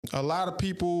A lot of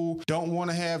people don't want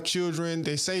to have children.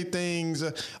 They say things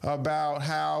about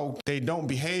how they don't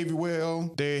behave well.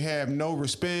 They have no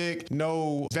respect,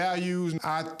 no values.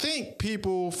 I think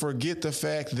people forget the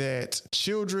fact that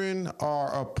children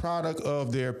are a product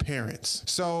of their parents.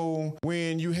 So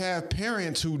when you have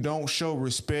parents who don't show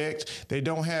respect, they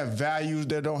don't have values,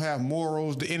 they don't have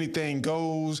morals, anything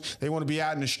goes, they want to be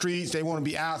out in the streets, they want to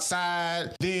be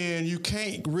outside, then you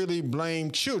can't really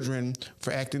blame children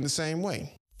for acting the same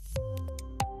way.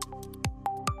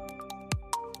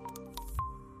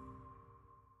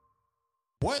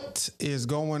 What is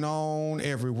going on,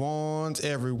 everyone's? We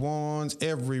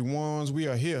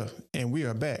are here and we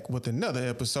are back with another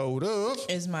episode of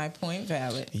Is My Point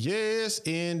Valid? Yes,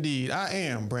 indeed. I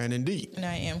am Brandon D. And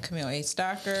I am Camille A.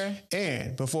 Stocker.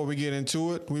 And before we get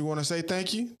into it, we want to say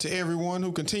thank you to everyone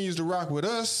who continues to rock with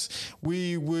us.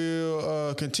 We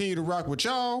will continue to rock with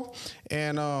y'all.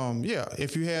 And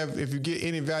if you get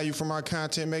any value from our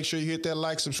content, make sure you hit that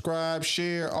like, subscribe,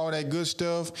 share, all that good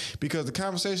stuff, because the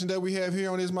conversation that we have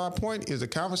here on Is My Point is a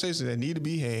conversation that need to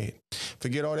be had.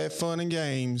 Forget all that fun and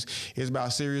games. It's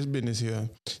about serious business here.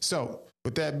 So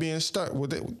with that being said, we're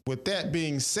going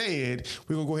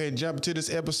to go ahead and jump into this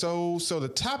episode. So the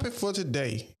topic for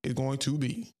today is going to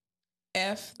be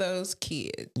F those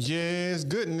kids. Yes,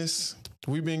 goodness.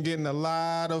 We've been getting a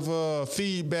lot of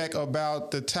feedback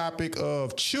about the topic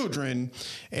of children,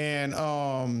 and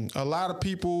a lot of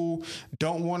people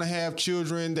don't want to have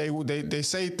children. They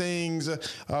say things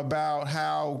about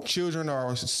how children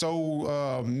are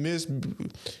so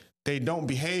they don't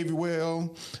behave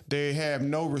well. They have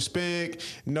no respect,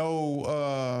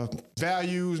 no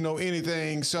values, no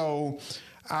anything. So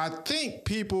I think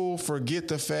people forget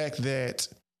the fact that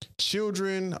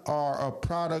children are a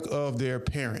product of their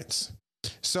parents.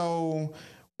 So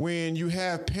when you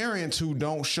have parents who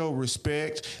don't show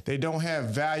respect, they don't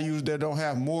have values, they don't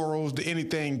have morals,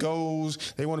 anything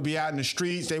goes, they want to be out in the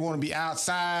streets, they want to be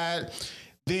outside,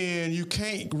 then you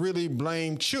can't really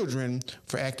blame children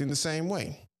for acting the same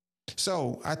way.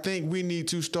 So I think we need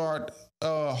to start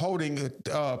holding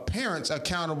parents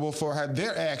accountable for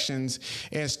their actions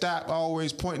and stop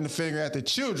always pointing the finger at the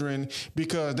children,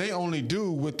 because they only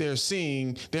do what they're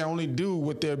seeing. They only do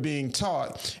what they're being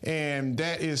taught. And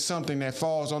that is something that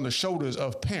falls on the shoulders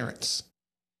of parents.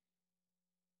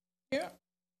 Yeah,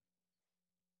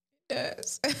 it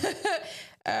does.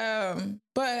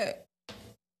 But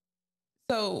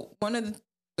so one of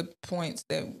the points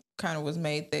that kind of was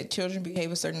made, that children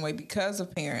behave a certain way because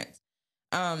of parents.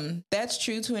 That's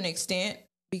true to an extent,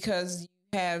 because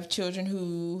you have children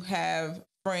who have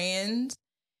friends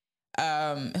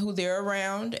who they're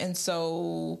around, and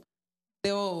so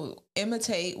they'll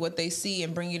imitate what they see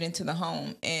and bring it into the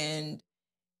home. And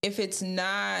if it's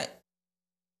not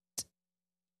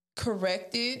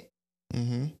corrected,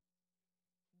 then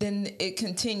it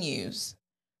continues,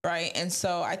 right? And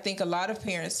so I think a lot of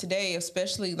parents today,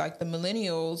 especially like the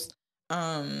millennials,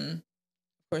 of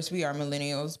course we are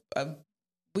millennials,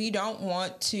 we don't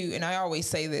want to, and I always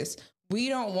say this, we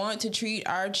don't want to treat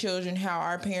our children how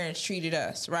our parents treated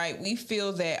us, right? We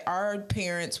feel that our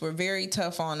parents were very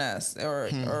tough on us, or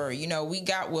we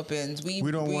got whoopings. We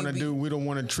don't want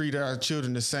to treat our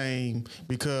children the same,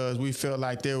 because we felt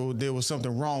like there was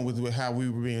something wrong with how we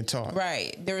were being taught.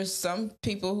 Right. There was some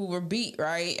people who were beat,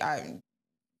 right? I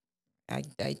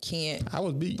can't. I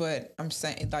was beat. But I'm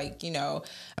saying, I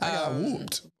got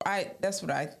whooped. That's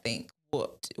what I think.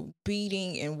 Whooped.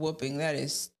 Beating and whooping, that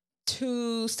is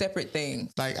two separate things.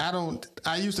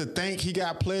 I used to think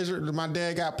my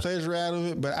dad got pleasure out of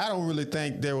it, but I don't really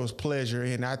think there was pleasure.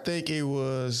 And I think it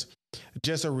was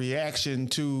just a reaction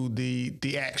to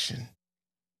the action.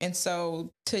 And so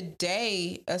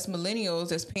today, us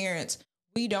millennials, as parents,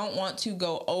 we don't want to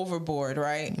go overboard,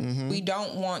 right? Mm-hmm. We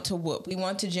don't want to whoop. We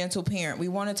want to gentle parent. We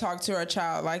want to talk to our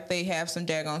child like they have some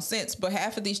daggone sense. But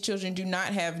half of these children do not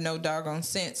have no doggone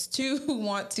sense to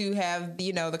want to have,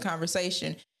 the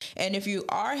conversation. And if you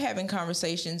are having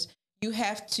conversations, you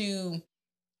have to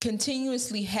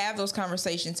continuously have those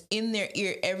conversations in their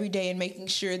ear every day, and making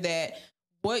sure that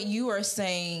what you are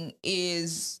saying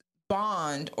is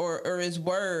bond or is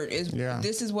word,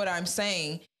 this is what I'm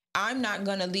saying. I'm not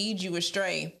going to lead you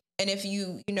astray. And if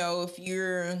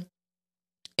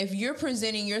if you're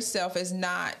presenting yourself as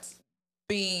not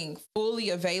being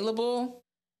fully available,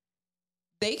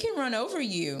 they can run over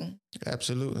you.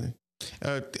 Absolutely.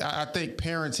 I think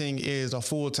parenting is a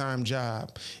full-time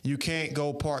job. You can't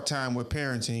go part-time with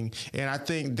parenting. And I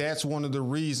think that's one of the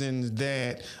reasons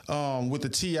that with the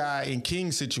T.I. and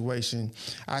King situation,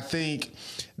 I think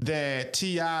that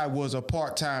T.I. was a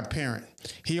part-time parent.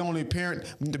 He only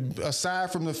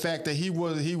aside from the fact that he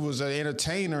was an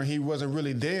entertainer, he wasn't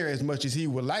really there as much as he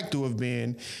would like to have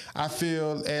been. I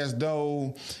feel as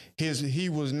though he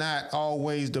was not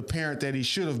always the parent that he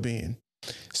should have been.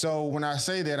 So when I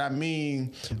say that, I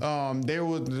mean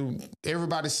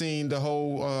everybody seen the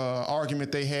whole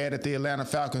argument they had at the Atlanta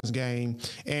Falcons game,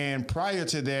 and prior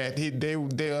to that,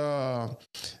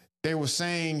 they were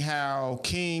saying how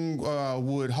King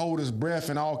would hold his breath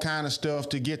and all kind of stuff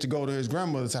to get to go to his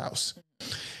grandmother's house.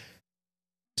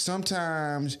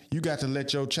 Sometimes you got to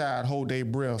let your child hold their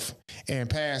breath and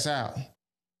pass out.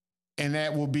 And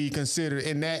that will be considered,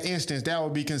 in that instance, that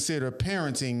would be considered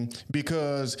parenting,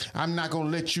 because I'm not going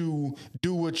to let you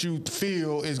do what you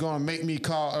feel is going to make me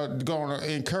going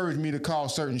to encourage me to call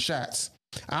certain shots.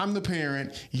 I'm the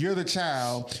parent, you're the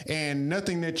child, and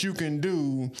nothing that you can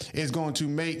do is going to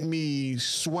make me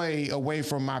sway away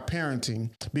from my parenting,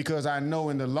 because I know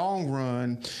in the long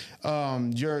run,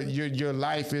 your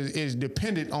life is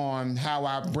dependent on how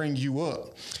I bring you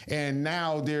up. And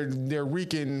now they're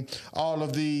wreaking all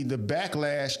of the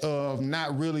backlash of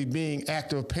not really being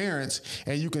active parents,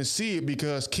 and you can see it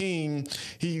because King,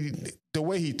 the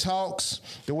way he talks,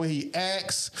 the way he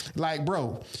acts, like,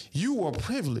 bro, you were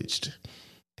privileged.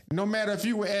 No matter if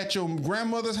you were at your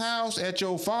grandmother's house, at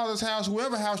your father's house,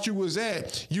 whoever house you was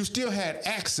at, you still had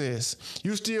access.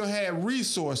 You still had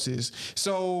resources.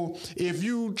 So if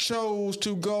you chose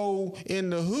to go in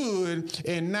the hood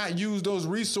and not use those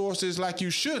resources like you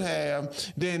should have,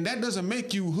 then that doesn't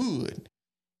make you hood.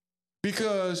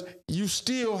 Because you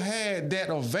still had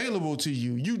that available to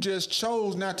you. You just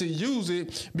chose not to use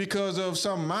it because of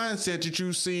some mindset that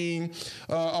you've seen,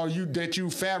 that you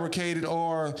fabricated,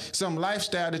 or some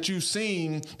lifestyle that you've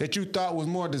seen that you thought was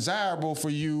more desirable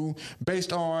for you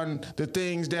based on the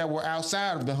things that were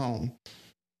outside of the home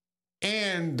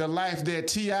and the life that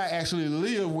T.I. actually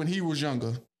lived when he was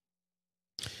younger.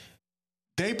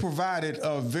 They provided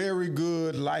a very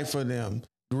good life for them.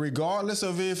 Regardless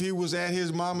of if he was at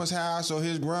his mama's house or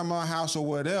his grandma's house or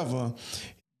whatever,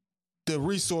 the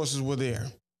resources were there.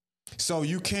 So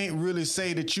you can't really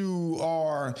say that you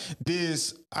are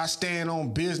this, I stand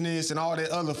on business and all that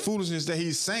other foolishness that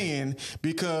he's saying,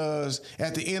 because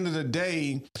at the end of the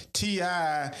day,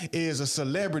 T.I. is a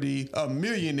celebrity, a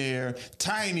millionaire.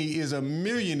 Tiny is a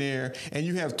millionaire, and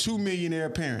you have 2 millionaire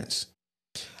parents.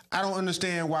 I don't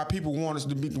understand why people want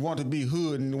to be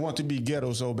hood and want to be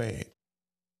ghetto so bad.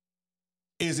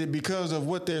 Is it because of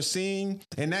what they're seeing?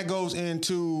 And that goes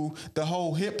into the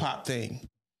whole hip hop thing.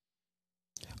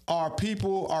 Are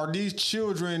these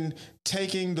children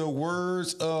taking the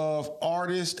words of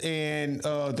artists and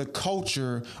the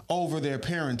culture over their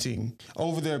parenting,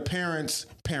 over their parents'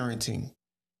 parenting?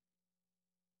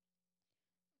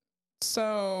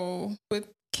 So with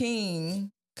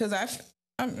King, because I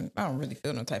don't really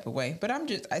feel no type of way, but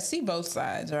I see both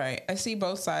sides, right? I see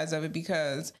both sides of it,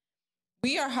 because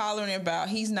we are hollering about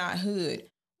he's not hood.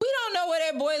 We don't know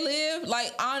where that boy lived.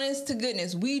 Like, honest to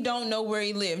goodness, we don't know where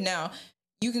he lived. Now,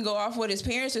 you can go off what his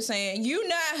parents are saying. You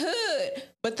not hood,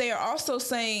 but they are also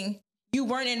saying you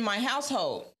weren't in my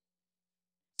household.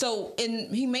 So,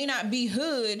 he may not be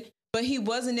hood, but he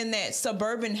wasn't in that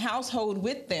suburban household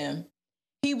with them.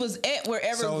 He was at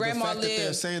wherever grandma lived. So the fact that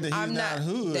they're saying that he's not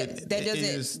hood, that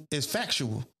is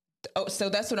factual. Oh, so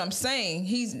that's what I'm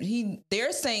saying.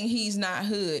 They're saying he's not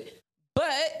hood.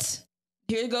 But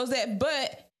here goes that.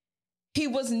 But he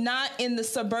was not in the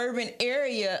suburban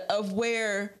area of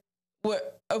where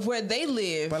they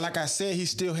live. But like I said, he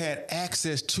still had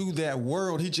access to that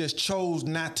world. He just chose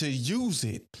not to use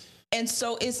it. And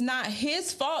so it's not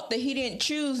his fault that he didn't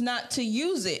choose not to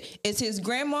use it. It's his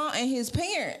grandma and his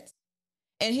parents.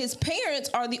 And his parents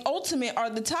are the ultimate, are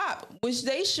the top, which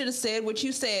they should have said what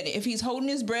you said. If he's holding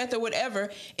his breath or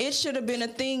whatever, it should have been a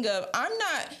thing of,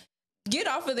 get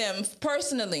off of them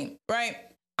personally, right?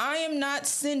 I am not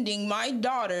sending my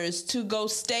daughters to go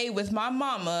stay with my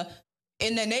mama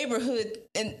in the neighborhood,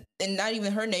 and not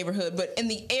even her neighborhood, but in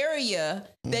the area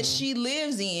that she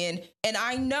lives in. And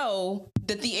I know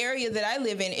that the area that I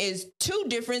live in is 2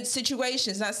 different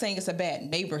situations. Not saying it's a bad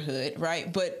neighborhood,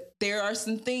 right? But there are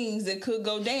some things that could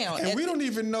go down. And we don't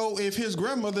even know if his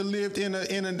grandmother lived in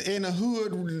a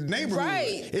hood neighborhood.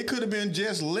 Right. It could have been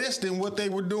just less than what they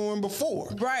were doing before.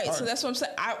 Right. So that's what I'm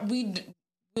saying.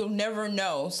 We'll never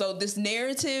know. So this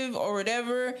narrative or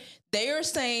whatever, they are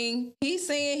saying he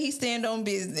stand on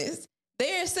business.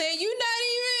 They're saying you're not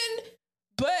even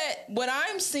But what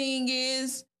I'm seeing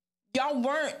is y'all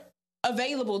weren't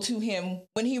available to him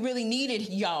when he really needed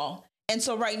y'all. And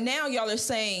so right now y'all are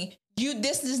saying,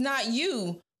 this is not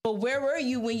you. But where were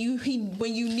you when you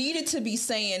needed to be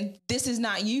saying this is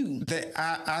not you?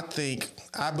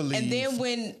 I believe.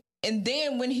 And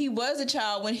then when he was a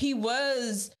child, when he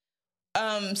was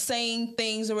saying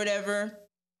things or whatever,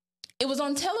 it was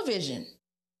on television.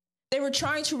 They were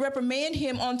trying to reprimand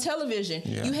him on television.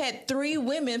 Yeah. You had 3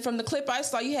 women from the clip I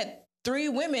saw. You had 3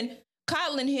 women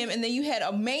coddling him, and then you had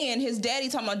a man, his daddy,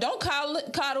 talking about don't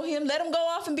coddle him, let him go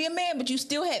off and be a man. But you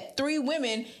still had 3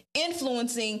 women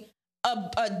influencing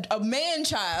a man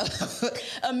child,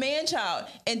 a man child.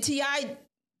 And T.I.,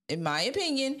 in my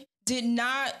opinion, did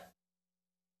not.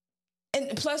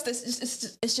 And plus,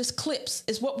 it's just clips.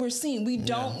 It's what we're seeing. We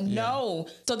don't know.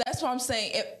 So that's why I'm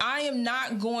saying, if I am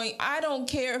not going, I don't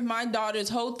care if my daughters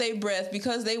hold their breath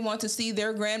because they want to see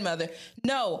their grandmother.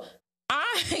 No,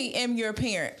 I am your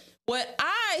parent. What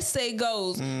I say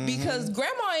goes, because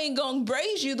grandma ain't gonna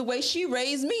raise you the way she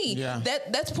raised me. Yeah.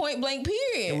 That's point blank,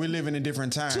 period. And we live in a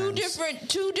different times. Two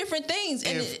different things.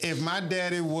 And if my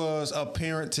daddy was a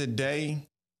parent today,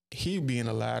 he'd be in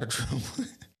a lot of trouble.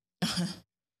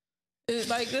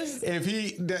 Like this, if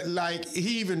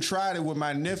he even tried it with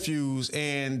my nephews,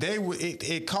 and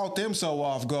it caught them so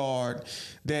off guard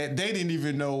that they didn't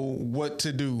even know what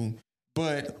to do.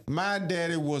 But my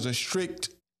daddy was a strict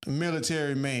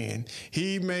military man.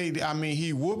 He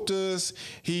whooped us.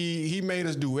 He made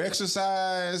us do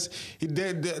exercise.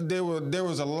 There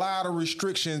was a lot of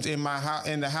restrictions in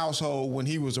the household when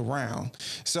he was around.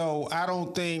 So I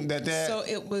don't think that. So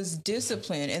it was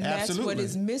discipline, and that's what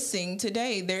is missing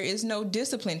today. There is no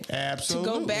discipline.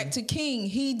 Absolutely. To go back to King,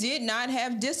 he did not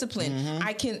have discipline.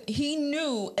 He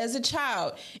knew as a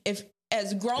child,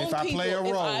 as grown people, if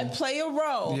I play a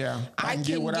role, I can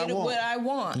get what I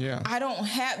want. Yeah.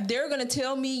 They're going to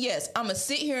tell me, yes, I'm going to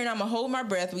sit here and I'm going to hold my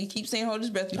breath. We keep saying hold his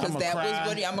breath because that was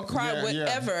what I'm going to cry,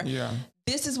 whatever. Yeah.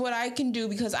 This is what I can do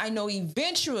because I know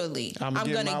eventually I'm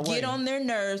going to get on their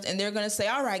nerves and they're going to say,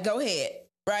 all right, go ahead.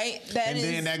 Right?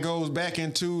 Then that goes back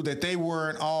into that they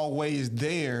weren't always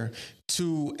there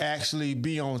to actually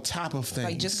be on top of things.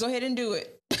 Like, just go ahead and do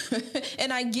it.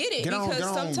 And I get it because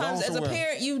sometimes as a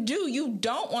parent, you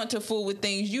don't want to fool with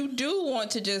things. You do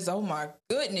want to just, oh my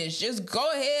goodness, just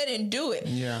go ahead and do it.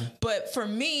 Yeah. But for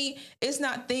me, it's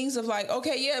not things of like,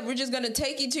 okay, yeah, we're just going to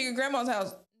take you to your grandma's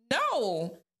house.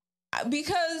 No,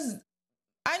 because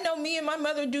I know me and my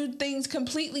mother do things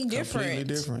completely different.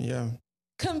 Completely different, yeah.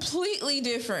 Completely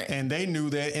different. And they knew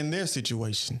that in their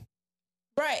situation.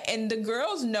 Right. And the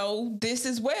girls know this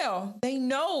as well. They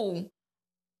know.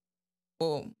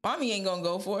 Well, mommy ain't gonna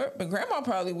go for it, but grandma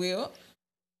probably will.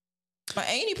 My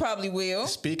auntie probably will.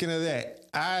 Speaking of that,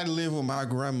 I lived with my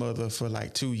grandmother for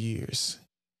like 2 years.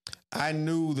 I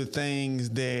knew the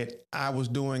things that I was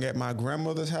doing at my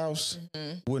grandmother's house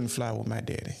wouldn't fly with my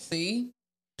daddy. See?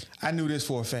 I knew this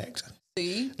for a fact.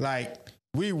 See? Like,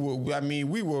 we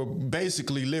were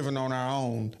basically living on our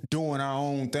own, doing our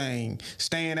own thing,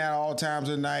 staying out all times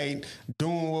of night,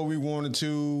 doing what we wanted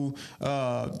to,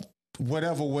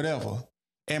 whatever.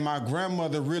 And my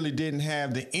grandmother really didn't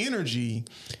have the energy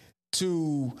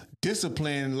to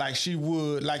discipline like she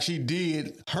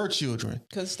did her children.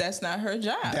 Because that's not her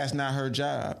job. That's not her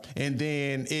job. And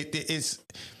then I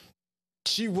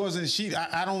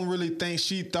don't really think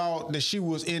she thought that she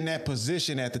was in that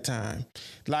position at the time.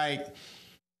 Like,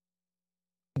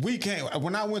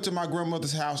 when I went to my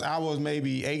grandmother's house, I was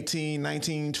maybe 18,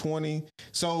 19, 20.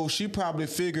 So she probably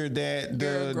figured that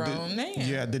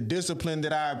the discipline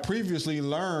that I previously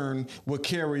learned would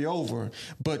carry over.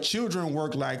 But children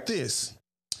work like this.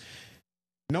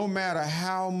 No matter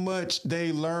how much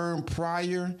they learn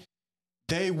prior,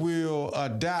 they will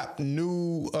adopt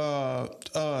new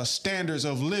standards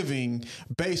of living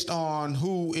based on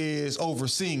who is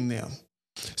overseeing them.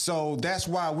 So that's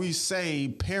why we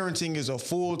say parenting is a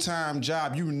full-time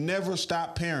job. You never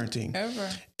stop parenting.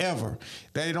 Ever.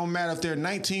 They don't matter if they're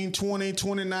 19, 20,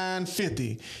 29,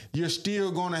 50. You're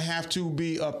still going to have to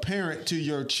be a parent to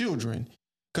your children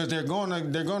because they're going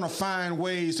to find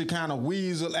ways to kind of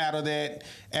weasel out of that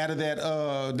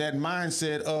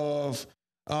mindset of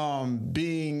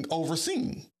being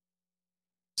overseen.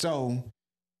 So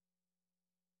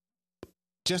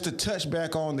just to touch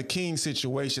back on the King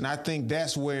situation, I think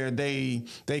that's where they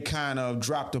kind of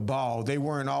dropped the ball. They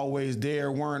weren't always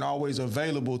there, weren't always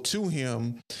available to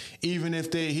him, even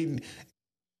if they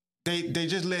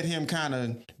just let him kind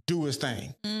of do his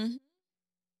thing. Mm-hmm.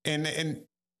 And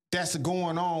That's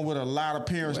going on with a lot of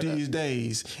parents these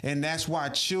days. And that's why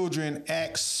children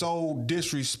act so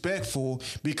disrespectful,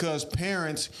 because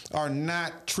parents are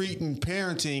not treating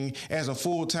parenting as a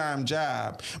full-time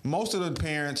job. Most of the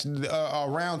parents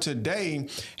around today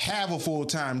have a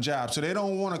full-time job, so they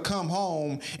don't want to come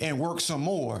home and work some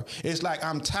more. It's like,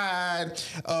 I'm tired,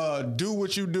 do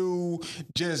what you do,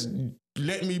 just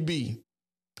let me be.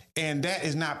 And that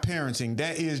is not parenting.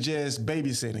 That is just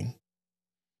babysitting.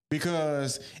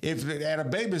 Because if at a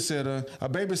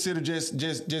babysitter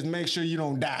just makes sure you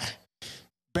don't die.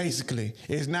 Basically,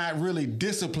 it's not really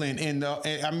discipline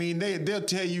they'll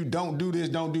tell you don't do this,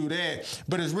 don't do that,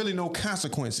 but there's really no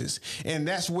consequences. And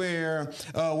that's where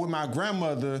with my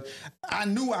grandmother, I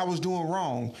knew I was doing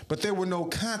wrong, but there were no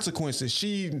consequences.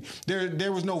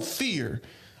 There was no fear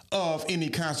of any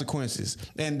consequences.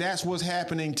 And that's what's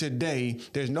happening today.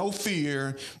 There's no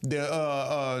fear.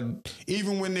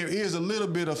 Even when there is a little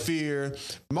bit of fear,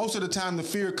 most of the time the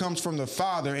fear comes from the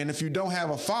father. And if you don't have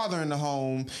a father in the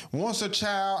home, once a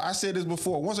child, I said this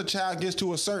before, once a child gets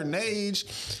to a certain age,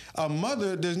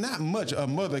 there's not much a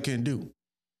mother can do.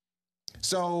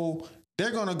 So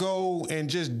they're going to go and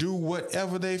just do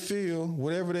whatever they feel,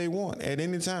 whatever they want at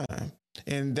any time.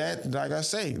 And that, like I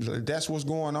say, that's what's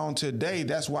going on today.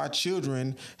 That's why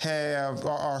children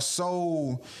are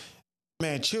so,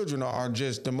 man, children are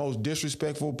just the most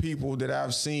disrespectful people that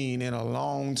I've seen in a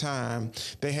long time.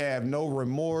 They have no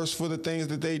remorse for the things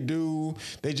that they do.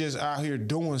 They just out here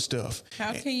doing stuff.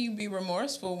 How can you be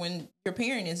remorseful when your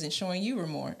parent isn't showing you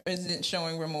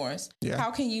remorse? Yeah. How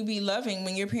can you be loving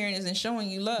when your parent isn't showing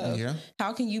you love? Yeah.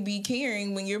 How can you be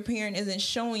caring when your parent isn't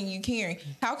showing you caring?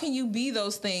 How can you be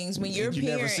those things when your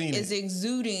parent is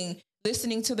exuding,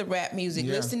 listening to the rap music,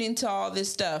 listening to all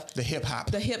this stuff? The hip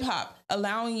hop,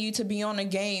 allowing you to be on a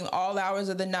game all hours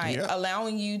of the night,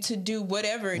 allowing you to do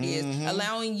whatever it is,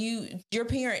 allowing your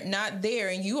parent not there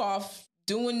and you off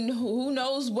doing who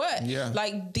knows what. Yeah.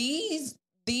 Like these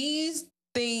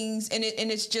things, and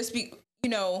it's just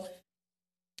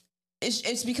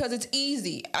it's because it's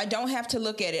easy. I don't have to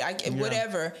look at it.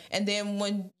 Whatever. And then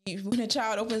when a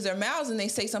child opens their mouths and they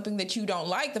say something that you don't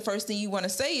like, the first thing you want to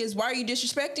say is, "Why are you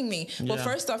disrespecting me?" Well,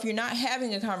 first off, you're not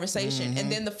having a conversation.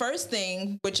 And then the first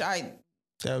thing, that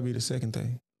would be the second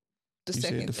thing. You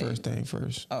said the first thing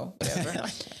first. Oh,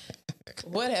 whatever.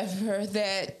 Whatever.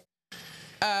 That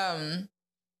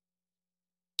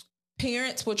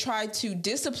parents will try to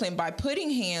discipline by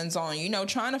putting hands on,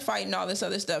 trying to fight and all this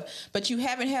other stuff. But you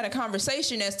haven't had a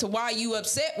conversation as to why you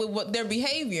upset with their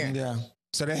behavior. Yeah.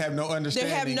 So they have no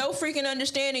understanding. They have no freaking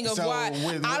understanding of why.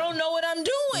 I don't know what I'm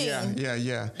doing.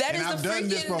 Yeah. I've done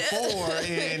this before,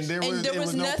 and there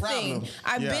was no nothing. problem.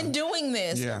 I've been doing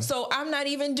this, so I'm not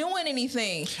even doing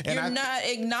anything. And you're not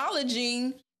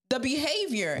acknowledging the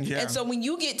behavior, and so when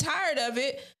you get tired of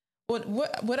it.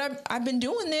 I've been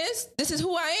doing this. This is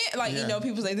who I am. Like,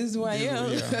 people say, this is who I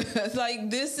am. Like,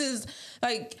 this is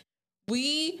like,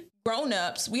 we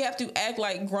grown-ups, we have to act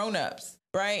like grown-ups,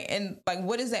 right? And like,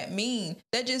 what does that mean?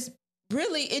 It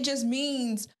just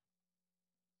means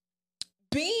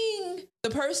being the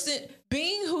person,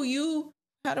 being who you,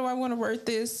 how do I want to word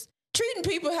this? Treating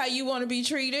people how you want to be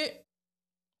treated.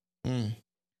 And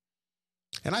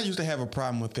I used to have a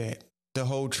problem with that. The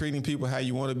whole treating people how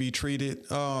you want to be treated.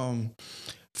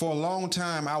 For a long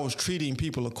time, I was treating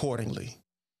people accordingly.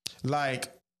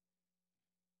 Like,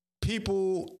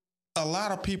 a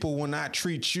lot of people will not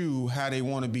treat you how they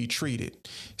want to be treated.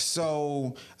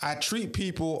 So I treat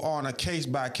people on a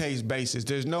case-by-case basis.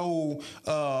 There's no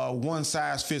one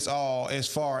size fits all as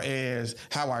far as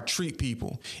how I treat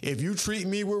people. If you treat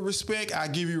me with respect, I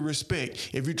give you respect.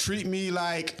 If you treat me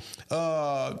like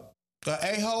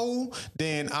a-hole,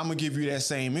 then I'm gonna give you that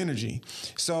same energy.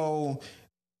 So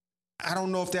I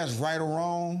don't know if that's right or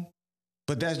wrong,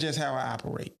 but that's just how I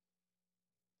operate.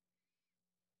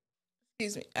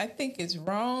 Excuse me. I think it's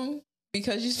wrong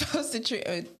because you're supposed to treat.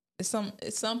 It's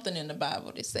something in the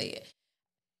Bible to say it.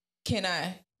 Can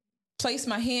I place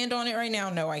my hand on it right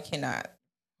now? No, I cannot.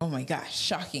 Oh my gosh,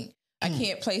 shocking. I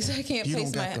can't place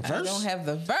my. I don't have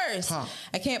the verse. Huh.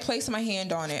 I can't place my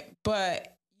hand on it,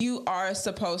 but you are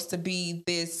supposed to be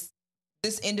this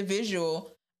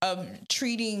individual of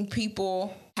treating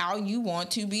people how you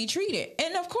want to be treated.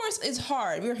 And of course it's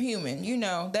hard. We're human.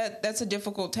 That's a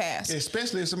difficult task.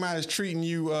 Especially if somebody's treating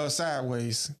you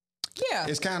sideways. Yeah.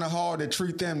 It's kind of hard to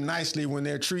treat them nicely when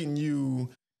they're treating you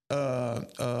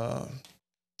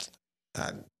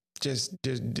just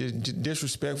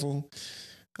disrespectful.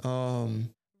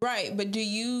 Right. But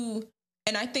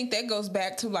and I think that goes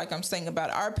back to, like I'm saying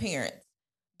about our parents.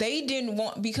 They didn't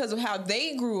want, because of how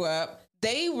they grew up,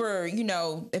 they were,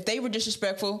 if they were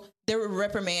disrespectful, they were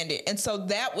reprimanded. And so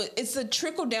it's a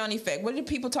trickle down effect. What do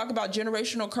people talk about?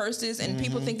 Generational curses. And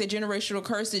people think that generational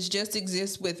curses just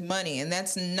exist with money. And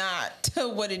that's not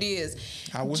what it is.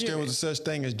 I wish there was a such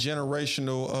thing as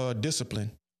generational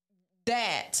discipline.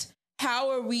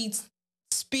 How are we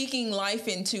speaking life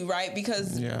into, right?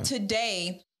 Because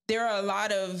today there are a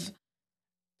lot of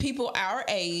people our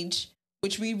age,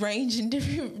 which we range in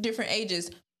different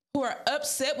ages, who are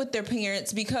upset with their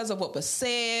parents because of what was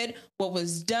said, what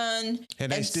was done. And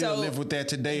they still live with that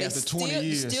today after 20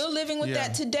 years. Still living with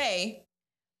that today.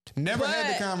 Never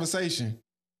had the conversation.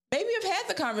 Maybe I've had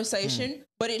the conversation,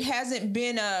 but it hasn't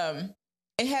been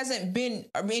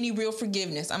any real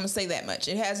forgiveness. I'm going to say that much.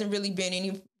 It hasn't really been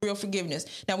any real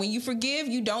forgiveness. Now, when you forgive,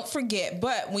 you don't forget.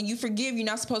 But when you forgive, you're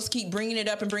not supposed to keep bringing it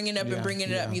up and bringing it up and bringing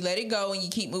it up. You let it go and you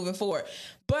keep moving forward.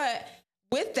 But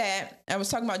with that, I was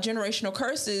talking about generational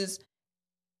curses.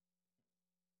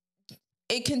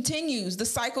 It continues. The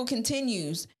cycle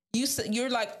continues. You're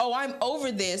like, oh, I'm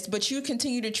over this, but you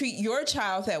continue to treat your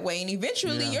child that way, and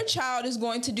eventually your child is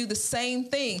going to do the same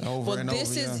thing.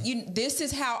 This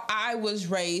is how I was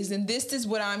raised, and this is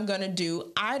what I'm going to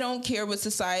do. I don't care what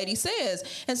society says.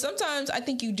 And sometimes I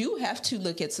think you do have to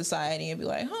look at society and be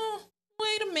like,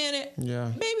 wait a minute. Yeah.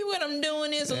 Maybe what I'm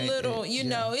doing is a little,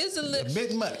 is a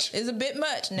bit much. Is a bit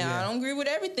much. Now, I don't agree with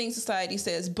everything society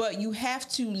says, but you have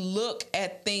to look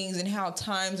at things and how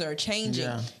times are changing.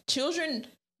 Yeah.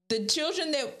 The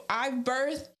children that I've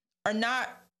birthed are not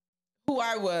who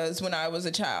I was when I was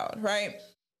a child, right?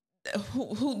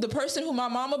 Who the person who my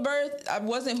mama birthed, I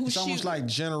wasn't who she was. It's almost like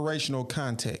generational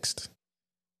context.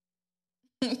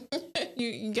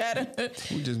 you gotta.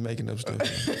 We're just making up stuff.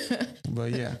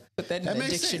 But yeah. Put that in the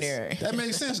dictionary. That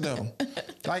makes sense though.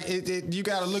 Like you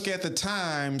gotta look at the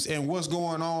times and what's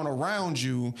going on around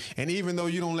you. And even though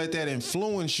you don't let that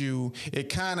influence you, it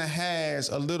kind of has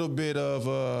a little bit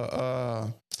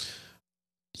of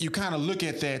you kind of look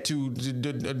at that to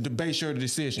base your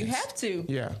decisions. You have to.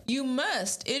 Yeah. You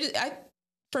must.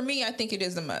 For me, I think it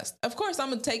is a must. Of course, I'm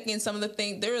going to take in some of the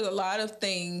things. There is a lot of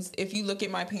things, if you look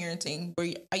at my parenting, where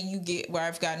you get where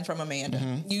I've gotten from Amanda.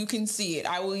 Mm-hmm. You can see it.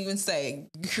 I will even say,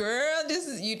 girl, this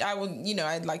is you. I will,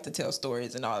 I'd like to tell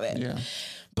stories and all that. Yeah.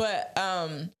 But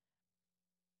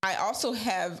I also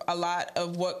have a lot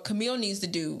of what Camille needs to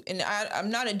do. And I'm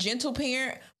not a gentle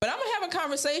parent, but I'm going to have a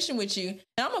conversation with you and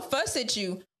I'm going to fuss at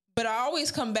you. But I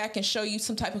always come back and show you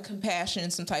some type of compassion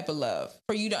and some type of love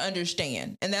for you to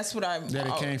understand. And that's what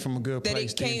it came from a good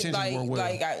place. That it came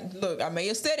I may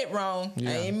have said it wrong.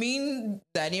 Yeah. I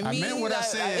meant what I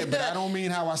said, but I don't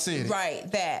mean how I said it.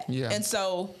 Right. That. Yeah. And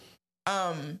so,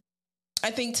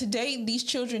 I think today these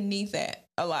children need that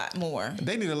a lot more.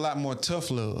 They need a lot more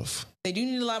tough love. They do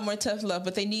need a lot more tough love,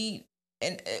 but they need,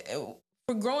 and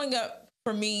for growing up,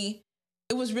 for me,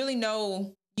 it was really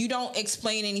you don't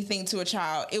explain anything to a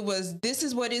child. It was, this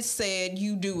is what it said,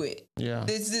 you do it. Yeah.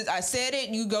 I said it,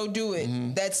 you go do it.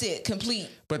 Mm-hmm. That's it, complete.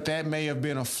 But that may have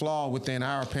been a flaw within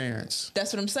our parents.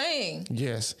 That's what I'm saying.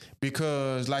 Yes,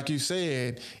 because like you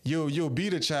said, you'll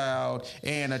beat a child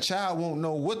and a child won't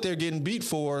know what they're getting beat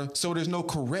for, so there's no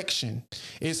correction.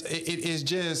 It's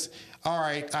just, all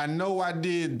right, I know I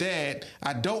did that.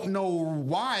 I don't know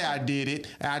why I did it.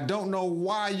 I don't know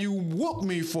why you whooped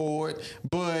me for it.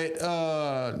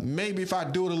 But maybe if I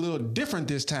do it a little different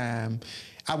this time,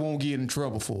 I won't get in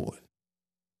trouble for it.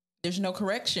 There's no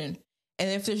correction. And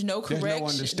if there's no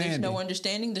correction, there's no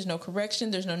understanding, there's no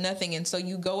correction, there's no nothing. And so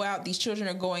you go out, these children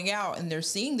are going out and they're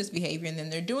seeing this behavior and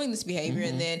then they're doing this behavior.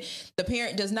 Mm-hmm. And then the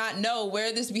parent does not know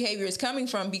where this behavior is coming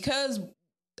from because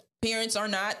parents are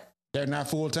not. They're not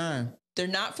full time. They're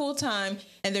not full time,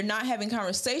 and they're not having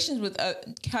conversations with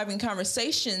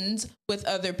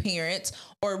other parents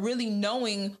or really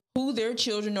knowing who their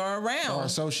children are around or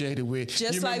associated with.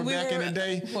 Just you remember back in the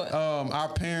day, our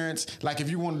parents, like if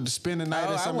you wanted to spend the night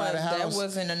at somebody's house, that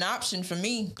wasn't an option for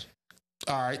me.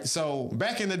 All right. So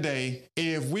back in the day,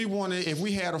 if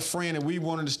we had a friend and we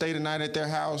wanted to stay the night at their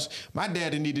house, my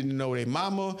daddy needed to know their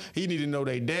mama. He needed to know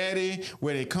their daddy,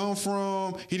 where they come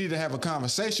from. He needed to have a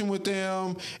conversation with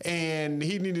them, and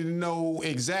he needed to know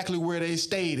exactly where they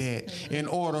stayed at in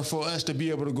order for us to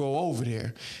be able to go over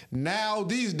there. Now,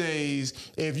 these days,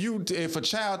 if a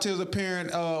child tells a parent,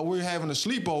 we're having a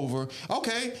sleepover,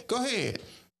 okay, go ahead.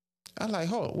 I'm like,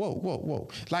 whoa.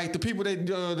 Like the people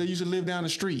that used to live down the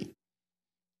street.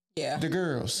 Yeah. The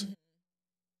girls. Mm-hmm.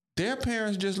 Their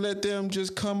parents just let them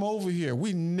just come over here.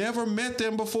 We never met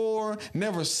them before,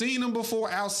 never seen them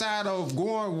before outside of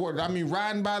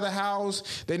riding by the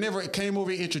house. They never came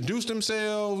over and introduced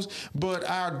themselves, but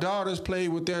our daughters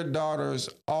played with their daughters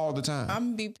all the time.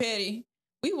 I'm going to be petty.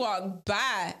 We walked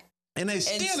by and they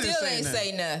still ain't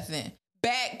say nothing.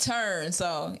 Back turn.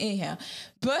 So anyhow,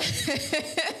 but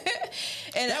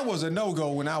and that was a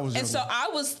no-go when I was and younger. so I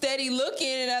was steady looking,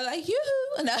 and I like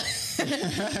and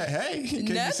hey, can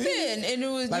nothing, you see it? And it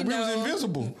was like we was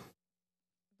invisible.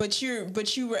 But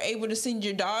you were able to send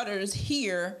your daughters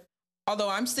here, although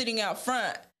I'm sitting out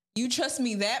front. You trust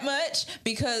me that much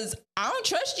because I don't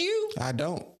trust you. I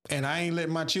don't. And I ain't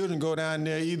letting my children go down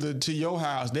there either to your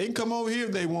house. They can come over here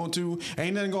if they want to.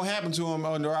 Ain't nothing going to happen to them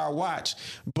under our watch.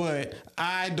 But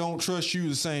I don't trust you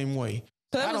the same way.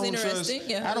 So that was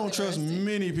interesting. I don't trust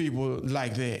many people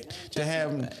like that to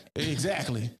have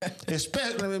exactly.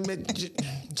 Especially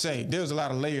say there's a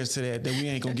lot of layers to that we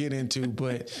ain't gonna get into,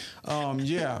 but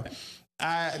yeah,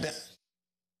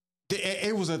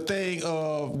 it was a thing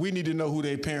of we need to know who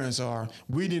their parents are.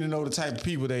 We need to know the type of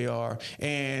people they are.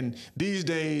 And these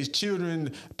days,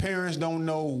 parents don't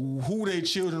know who their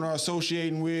children are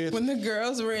associating with. When the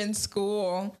girls were in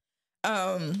school,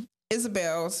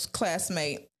 Isabel's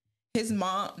classmate, his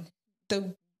mom,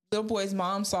 the little boy's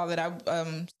mom saw that I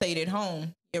stayed at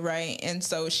home, right? And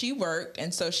so she worked,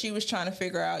 and so she was trying to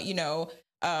figure out,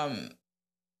 can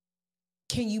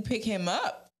you pick him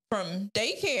up from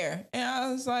daycare? And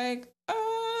I was like,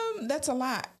 that's a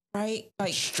lot, right?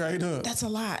 Like straight up, that's a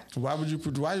lot. Why would you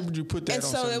put that? And on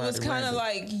so it was kind of random?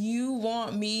 like, you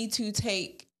want me to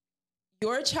take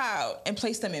your child and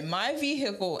place them in my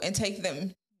vehicle and take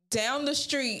them down the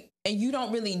street, and you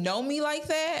don't really know me like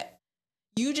that.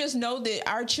 You just know that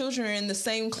our children are in the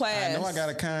same class. I know I got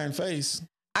a kind face.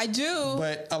 I do,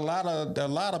 but a lot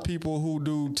of people who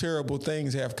do terrible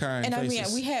things have kind faces. And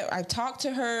I mean, I talked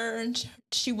to her, and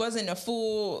she wasn't a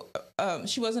full.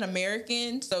 She wasn't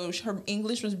American, so her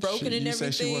English was broken and everything.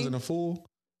 You said she wasn't a fool?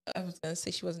 I was gonna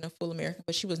say she wasn't a full American,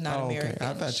 but she was not American. Okay.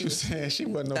 I thought you said she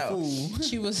wasn't a fool.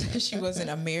 She wasn't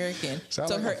American, so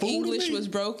like her English was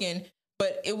broken.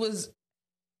 But it was.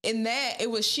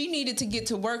 She needed to get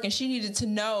to work, and she needed to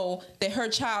know that her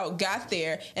child got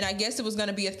there. And I guess it was going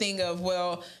to be a thing of,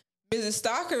 well, Mrs.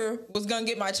 Stalker was going to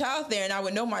get my child there, and I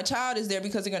would know my child is there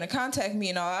because they're going to contact me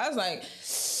and all. I was like,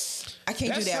 I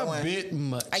can't do that one. That's a bit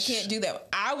much. I can't do that.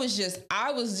 I was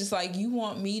just like, you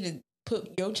want me to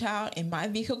put your child in my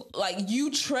vehicle? Like,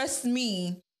 you trust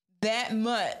me that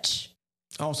much?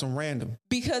 On some random.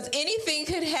 Because anything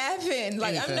could happen.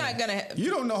 Like, anything. I'm not going to. You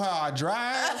don't know how I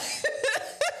drive.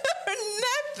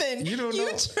 Nothing. You don't know. You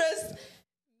trust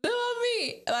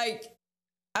me. Like,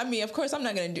 I mean, of course, I'm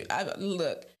not going to do.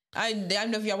 Look, I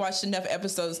don't know if y'all watched enough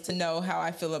episodes to know how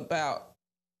I feel about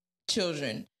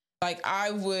children. Like,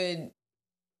 that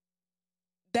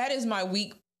is my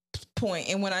weak point.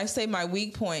 And when I say my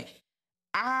weak point,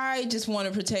 I just want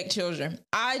to protect children.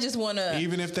 I just want to,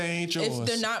 even if they ain't yours, if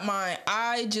they're not mine,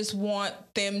 I just want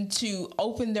them to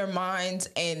open their minds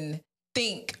and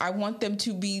think. I want them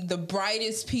to be the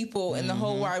brightest people in the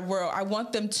whole wide world. I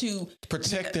want them to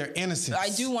protect their innocence. I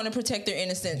do want to protect their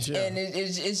innocence. Yeah. And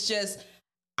it's just,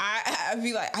 I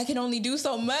feel like I can only do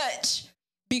so much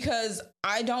because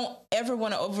I don't ever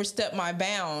want to overstep my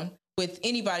bound with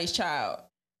anybody's child,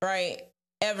 right?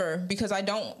 Ever. Because I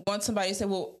don't want somebody to say,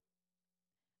 well,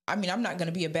 I mean, I'm not going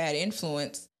to be a bad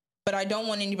influence, but I don't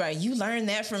want anybody, you learn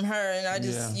that from her. And I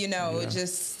just,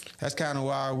 just. That's kind of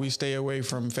why we stay away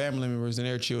from family members and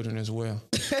their children as well.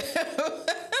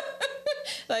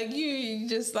 Like, you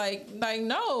just like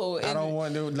no. I don't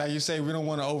want to, like you say, we don't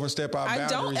want to overstep our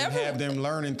boundaries and have them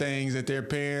learning things that their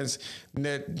parents,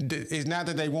 that it's not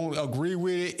that they won't agree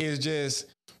with it. It's just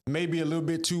maybe a little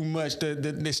bit too much.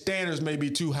 The standards may be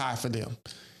too high for them.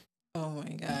 Oh my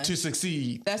God. To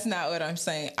succeed. That's not what I'm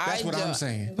saying. That's what I'm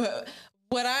saying. But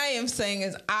what I am saying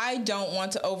is I don't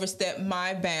want to overstep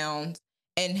my bounds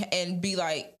and be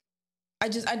like, I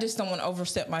just don't want to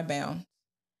overstep my bounds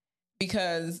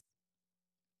because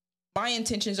my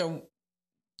intentions are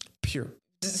pure.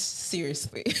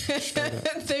 Seriously.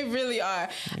 They really are.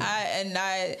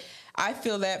 Yeah. I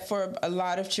feel that for a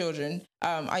lot of children.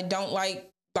 I don't like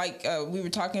we were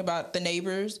talking about the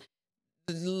neighbors,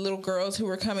 the little girls who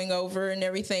were coming over and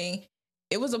everything.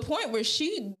 It was a point where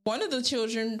one of the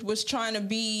children was trying to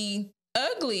be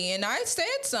ugly, and I said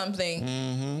something,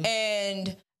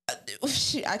 and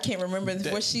I can't remember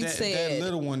what she said. That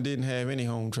little one didn't have any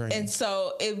home training, and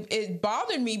so it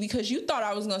bothered me because you thought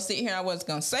I was going to sit here and I wasn't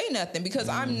going to say nothing because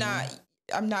I'm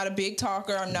not a big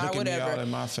talker. I'm not whatever. Looking me out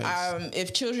in my face.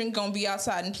 If children gonna be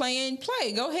outside and play.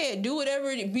 Go ahead, do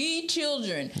whatever. Be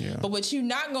children. Yeah. But what you're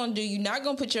not gonna do, you're not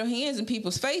gonna put your hands in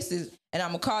people's faces, and I'm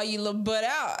gonna call you little butt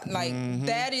out. Like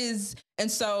that is.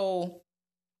 And so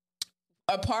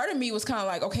a part of me was kind of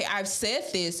like, okay, I've said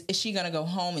this. Is she gonna go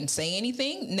home and say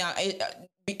anything now?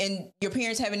 and your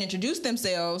parents haven't introduced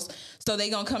themselves, so they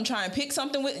gonna come try and pick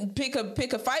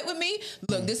a fight with me.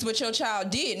 Look, this is what your child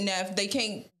did. Now, if they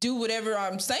can't do whatever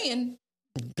I'm saying,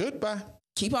 goodbye.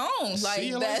 Keep on.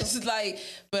 Like that's later. Like,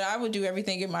 but I would do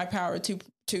everything in my power to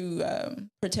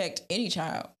protect any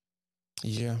child.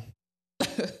 Yeah,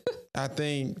 I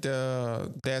think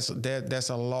that's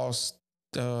a lost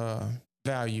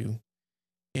value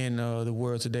in the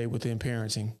world today within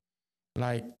parenting.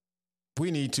 Like,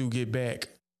 we need to get back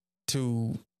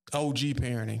to OG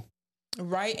parenting.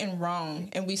 Right and wrong.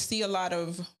 And we see a lot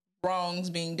of wrongs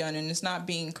being done and it's not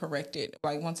being corrected.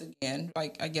 Like, once again,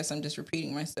 like, I guess I'm just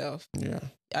repeating myself. Yeah.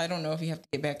 I don't know if you have to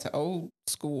get back to old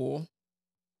school.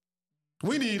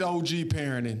 We need OG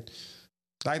parenting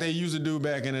like they used to do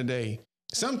back in the day.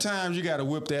 Sometimes you got to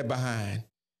whip that behind.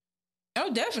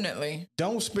 Oh, definitely.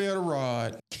 Don't spare the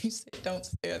rod. You said don't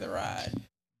spare the rod.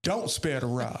 Don't spare the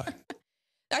rod.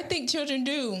 I think children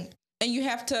do. And you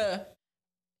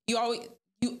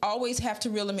always have to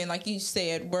reel them in, like you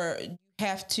said, where you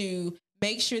have to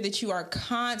make sure that you are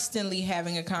constantly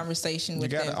having a conversation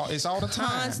with them. It's all the time.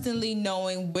 Constantly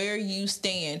knowing where you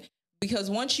stand. Because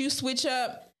once you switch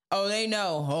up, oh, they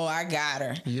know. Oh, I got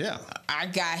her. Yeah. I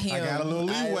got him. I got a little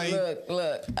leeway.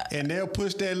 Look. And they'll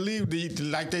push that leeway,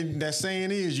 like that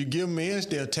saying is, you give them an inch,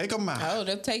 they'll take a mile. Oh,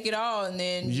 they'll take it all. And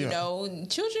then, you know,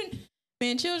 children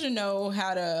know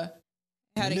how to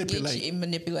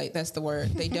manipulate. That's the word.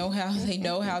 They know how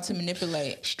to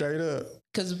manipulate. Straight up.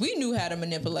 Because we knew how to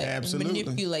manipulate. Absolutely.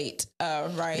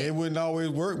 Right. It wouldn't always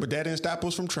work, but that didn't stop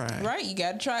us from trying. Right. You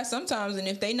got to try sometimes. And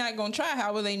if they're not going to try,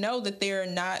 how will they know that they're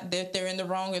in the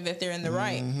wrong or that they're in the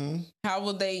right? How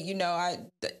will they,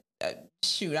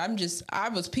 I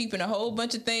was peeping a whole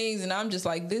bunch of things and I'm just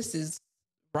like, this is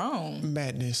wrong.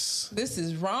 Madness. This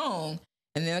is wrong.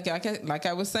 And then like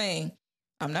I was saying,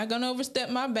 I'm not going to overstep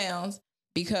my bounds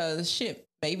because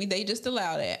maybe they just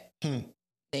allow that.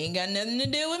 They ain't got nothing to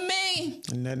do with me.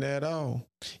 Nothing at all.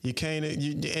 You can't.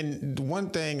 And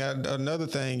another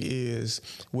thing is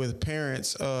with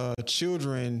parents,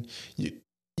 children,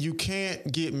 you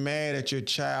can't get mad at your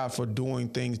child for doing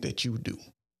things that you do.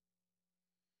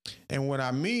 And what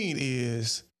I mean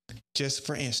is, just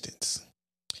for instance,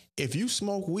 if you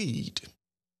smoke weed,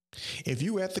 if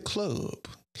you at the club,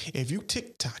 if you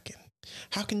TikToking,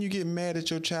 how can you get mad at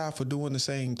your child for doing the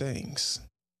same things?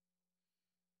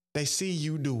 They see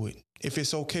you do it. If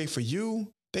it's okay for you,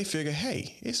 they figure,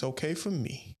 hey, it's okay for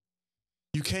me.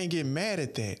 You can't get mad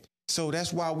at that. So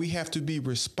that's why we have to be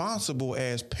responsible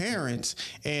as parents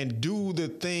and do the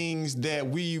things that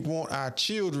we want our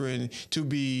children to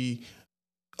be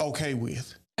okay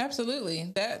with.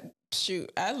 Absolutely.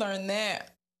 I learned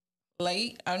that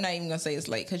late. I'm not even going to say it's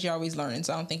late because you're always learning.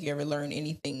 So I don't think you ever learn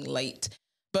anything late.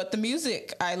 But the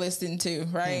music I listen to,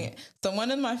 right? So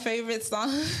one of my favorite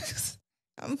songs...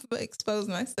 I'm gonna expose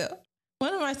myself.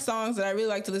 One of my songs that I really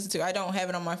like to listen to, I don't have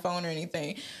it on my phone or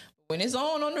anything. When it's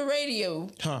on the radio,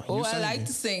 I like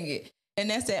to sing it. And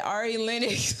that's that Ari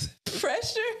Lennox,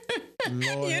 Pressure. Lord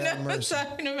you know have mercy. what I'm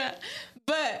talking about.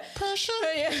 But Pressure.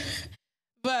 Yeah.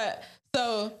 But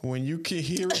so when you can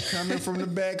hear it coming from the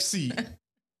back seat.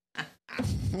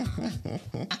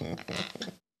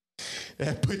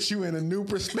 That puts you in a new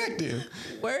perspective.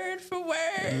 Word for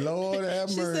word. Lord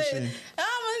have mercy. Said,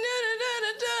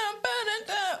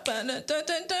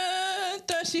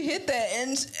 she hit that,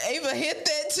 and Ava hit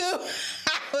that too.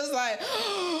 I was like,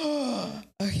 oh,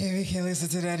 okay, we can't listen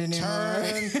to that anymore.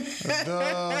 Turn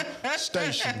the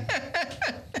station.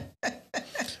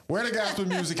 Where the gospel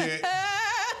music at?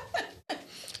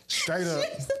 Straight up.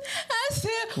 I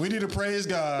said, we need to praise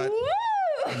God. Woo!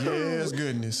 Yes,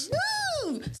 goodness.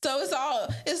 Woo! So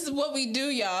it's what we do,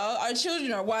 y'all. Our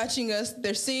children are watching us.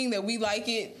 They're seeing that we like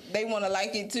it. They want to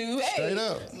like it too. Straight hey,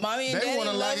 up. Mommy and Daddy want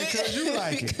to like it because you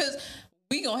like it. Because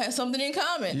we gonna have something in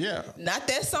common. Yeah. Not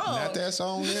that song. Not that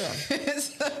song, yeah.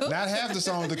 So, not half the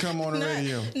songs that come on the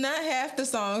radio. Not half the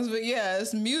songs, but yeah,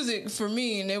 it's music for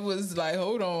me. And it was like,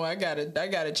 hold on, I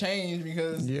gotta change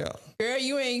because girl,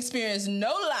 you ain't experienced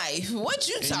no life. What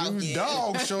you talking? You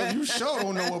dog show, you sure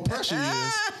don't know what pressure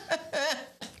is.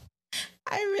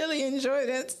 I really enjoy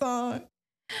that song.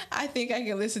 I think I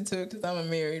can listen to it because I'm a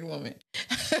married woman.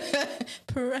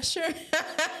 Pressure.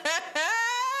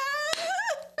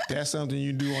 That's something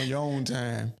you do on your own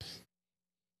time.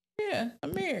 Yeah,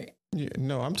 I'm married. Yeah,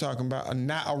 no, I'm talking about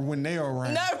not when they're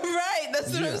around. Not right.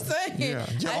 That's what I'm saying. Yeah,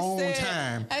 your own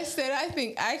time. I said I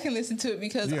think I can listen to it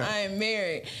because I am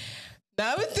married.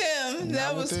 Not with them.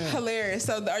 That was hilarious.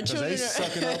 So our children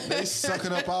they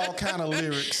sucking up all kind of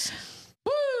lyrics.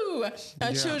 Woo!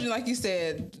 Our children, like you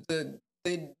said, the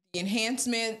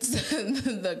enhancements,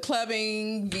 the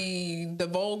clubbing, the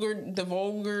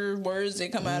vulgar words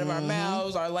that come out of our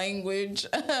mouths, our language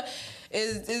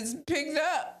is picked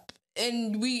up.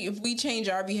 And if we change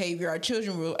our behavior, our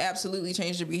children will absolutely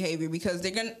change their behavior because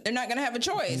they're not gonna have a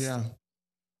choice.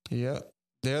 Yeah.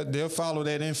 They'll follow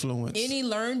that influence. Any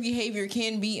learned behavior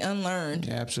can be unlearned.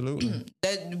 Absolutely.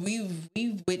 That we've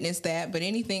witnessed that, but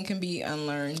anything can be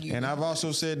unlearned. And I've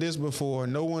also said this before: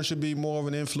 no one should be more of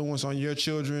an influence on your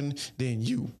children than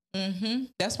you. Mm-hmm.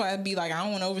 That's why I'd be like, I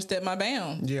don't want to overstep my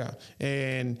bound. Yeah,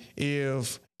 and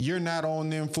if you're not on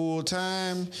them full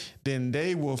time, then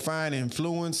they will find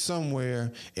influence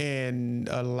somewhere. And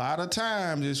a lot of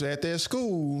times it's at their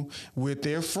school with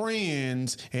their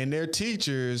friends and their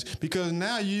teachers, because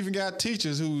now you even got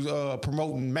teachers who's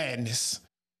promoting madness.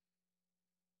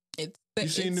 You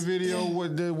seen the video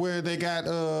where they got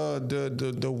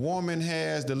the woman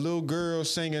has the little girl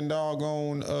singing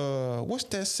doggone what's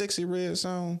that Sexy Red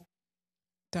song?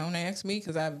 Don't ask me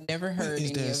because I've never heard any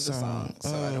of the songs. So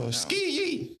I don't know. Ski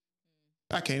Yee.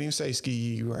 I can't even say Ski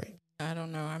Yee right. I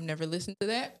don't know. I've never listened to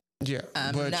that. Yeah,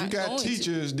 but you got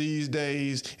teachers these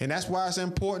days, and that's why it's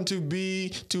important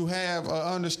to have an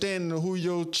understanding of who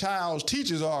your child's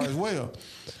teachers are as well.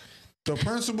 The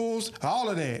principals, all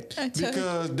of that,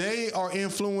 because they are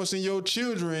influencing your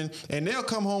children, and they'll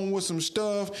come home with some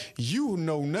stuff you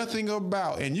know nothing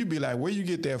about, and you be like, where you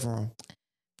get that from?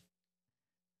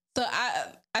 So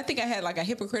I think I had like a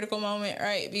hypocritical moment,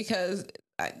 right? Because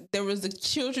there was the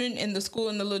children in the school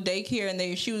in the little daycare,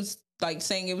 and she was like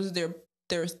saying it was their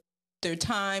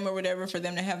time or whatever for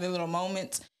them to have their little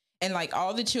moments. And like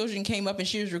all the children came up and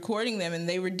she was recording them, and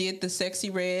they did the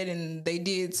Sexy Red and they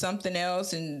did something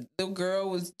else, and the girl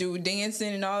was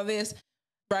dancing and all this,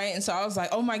 right? And so I was like,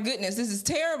 oh my goodness, this is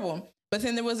terrible. But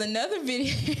then there was another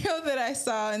video that I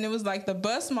saw, and it was like the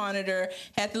bus monitor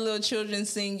had the little children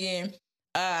singing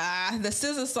the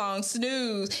SZA song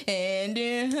Snooze, and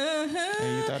you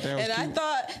thought that was cute. I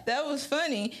thought that was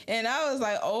funny, and I was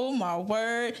like, oh my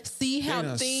word, see how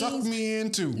things suck me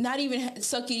into, not even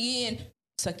suck you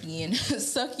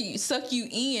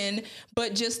in,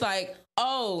 but just like,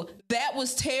 oh, that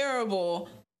was terrible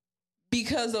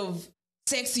because of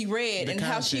Sexy Red and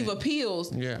how she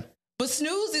appeals. Yeah. But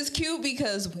Snooze is cute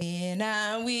because when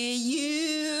I'm with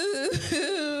you,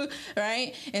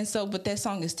 right? And so, but that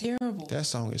song is terrible. That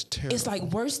song is terrible. It's like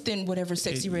worse than whatever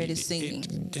Sexy Red is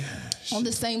singing. On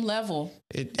the same level.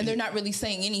 And they're not really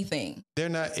saying anything. They're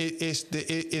not,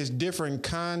 it's different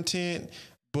content,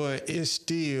 but it's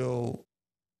still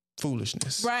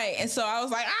foolishness. Right. And so I was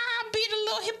like, I'm being a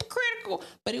little hypocritical,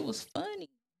 but it was funny.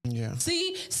 Yeah.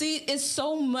 See, it's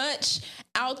so much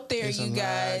out there, you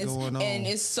guys, and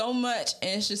it's so much,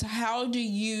 and it's just how do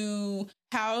you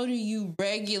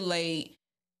regulate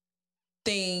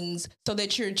things so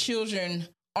that your children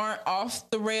aren't off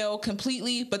the rail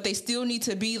completely, but they still need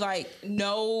to be like,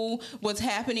 know what's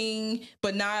happening,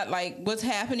 but not like what's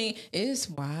happening. It's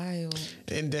wild.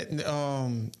 And that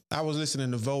I was listening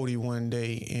to Vody one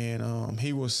day, and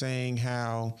he was saying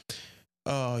how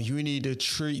you need to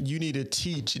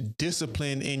teach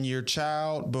discipline in your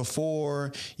child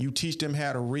before you teach them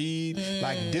how to read.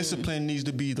 Like discipline needs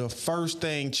to be the first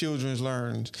thing children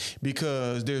learn,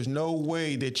 because there's no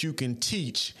way that you can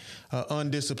teach an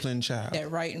undisciplined child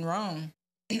that right and wrong.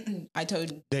 I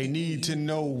told you. They need to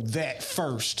know that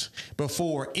first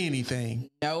before anything.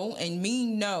 No, and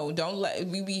no. Don't let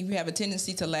we have a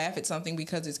tendency to laugh at something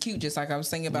because it's cute. Just like I was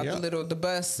saying about the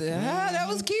bus. That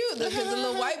was cute. Because the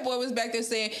little white boy was back there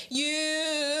saying,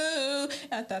 you.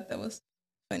 I thought that was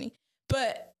funny.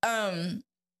 But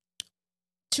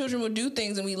children will do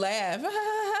things and we laugh.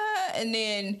 And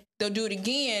then they'll do it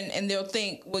again and they'll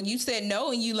think, well, you said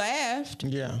no and you laughed.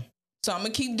 Yeah. So I'm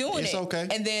going to keep doing it. It's okay.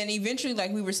 And then eventually,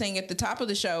 like we were saying at the top of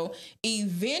the show,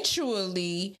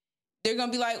 eventually they're going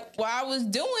to be like, well, I was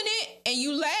doing it and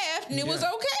you laughed and it was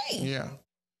okay. Yeah.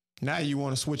 Now you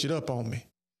want to switch it up on me.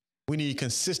 We need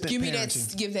consistent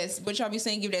parenting. Give that, what y'all be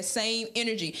saying, give that same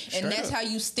energy. And that's how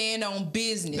you stand on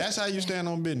business. That's how you stand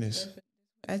on business.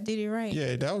 I did it right.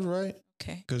 Yeah, that was right.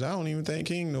 Okay. Because I don't even think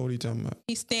King know what he's talking about.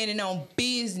 He's standing on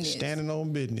business. Standing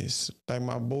on business. Like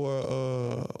my boy,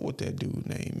 what that dude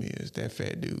name is? That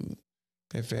fat dude.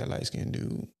 That fat light-skinned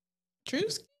dude.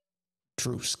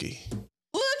 Drewski.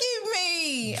 Look at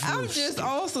me. I'm just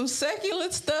on some secular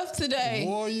stuff today.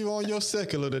 Boy, you on your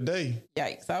secular today.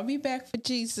 Yikes. I'll be back for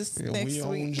Jesus next week.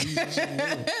 We on Jesus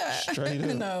straight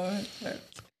up. No.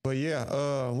 But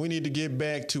yeah, we need to get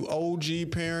back to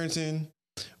OG parenting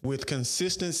with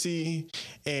consistency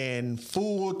and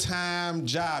full-time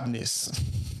jobness.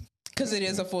 Because it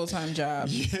is a full-time job.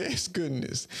 Yes,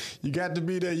 goodness. You got to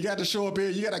be there. You got to show up here.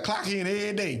 You got to clock in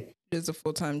every day. It is a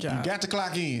full-time job. You got to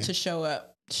clock in. To show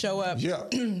up. Show up Yeah.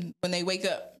 when they wake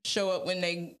up. Show up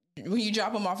when you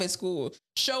drop them off at school.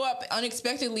 Show up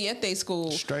unexpectedly at their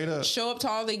school. Straight up. Show up to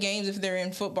all their games if they're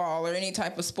in football or any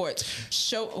type of sports.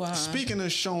 Speaking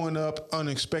of showing up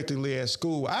unexpectedly at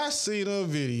school, I seen a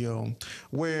video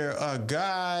where a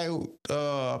guy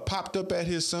popped up at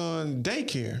his son's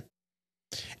daycare,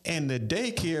 and the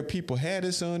daycare people had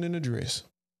his son in a dress.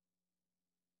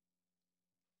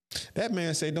 That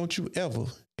man said, "Don't you ever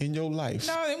in your life."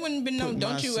 No, it wouldn't have been no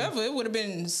 "don't you ever." It would have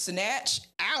been snatched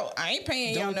out. I ain't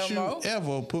paying y'all no more. Don't you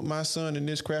ever put my son in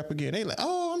this crap again. They like,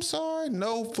 "Oh, I'm sorry."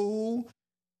 No, fool.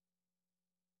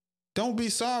 Don't be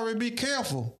sorry. Be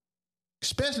careful,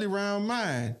 especially around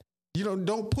mine. You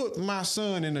don't put my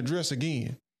son in a dress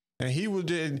again. And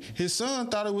his son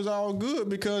thought it was all good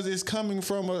because it's coming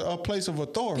from a place of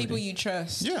authority. People you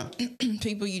trust. Yeah.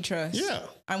 People you trust. Yeah.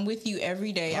 I'm with you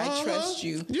every day. I trust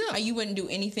you. Yeah. You wouldn't do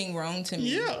anything wrong to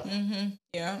me. Yeah. Mm-hmm.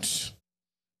 Yeah.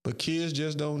 But kids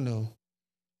just don't know.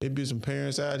 There be some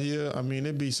parents out here. I mean,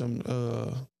 there be some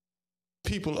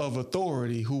people of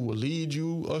authority who will lead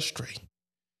you astray.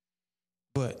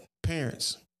 But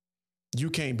parents,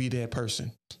 you can't be that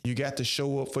person. You got to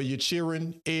show up for your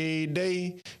children every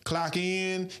day. Clock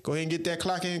in. Go ahead and get that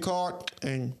clock in card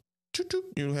and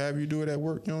you'll have you do it at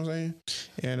work. You know what I'm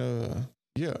saying?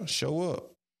 And show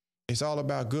up. It's all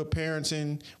about good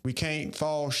parenting. We can't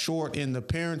fall short in the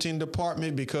parenting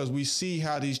department because we see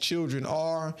how these children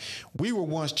are. We were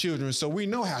once children, so we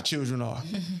know how children are.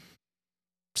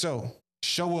 So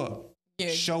show up. Yeah,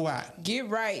 show out. Get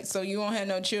right so you won't have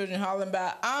no children hollering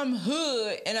about, "I'm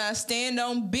hood and I stand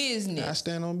on business." I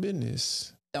stand on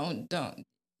business. Don't.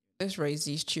 Let's raise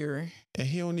these children. And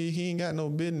he ain't got no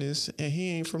business and he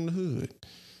ain't from the hood.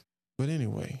 But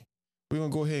anyway, we're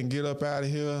going to go ahead and get up out of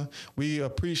here. We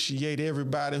appreciate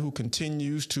everybody who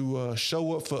continues to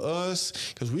show up for us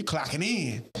because we clocking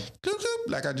in.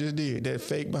 Like I just did. That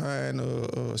fake behind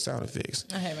sound effects.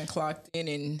 I haven't clocked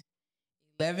in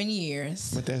 11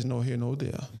 years. But that's no here, no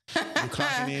there. We're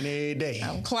clocking in every day.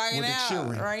 I'm clocking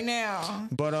out right now.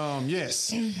 But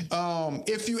yes,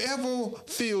 if you ever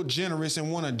feel generous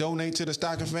and want to donate to the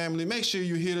Stocker family, make sure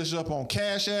you hit us up on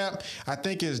Cash App. I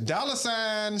think it's $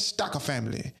 Stocker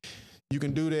family. You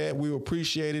can do that. We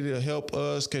appreciate it. It'll help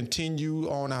us continue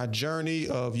on our journey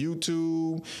of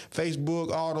YouTube,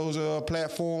 Facebook, all those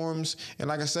platforms. And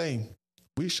like I say,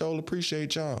 we sure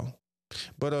appreciate y'all.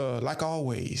 But like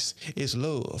always, it's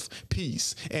love,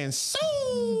 peace, and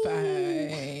soul.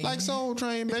 Bye. Like Soul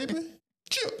Train, baby.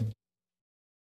 Chill.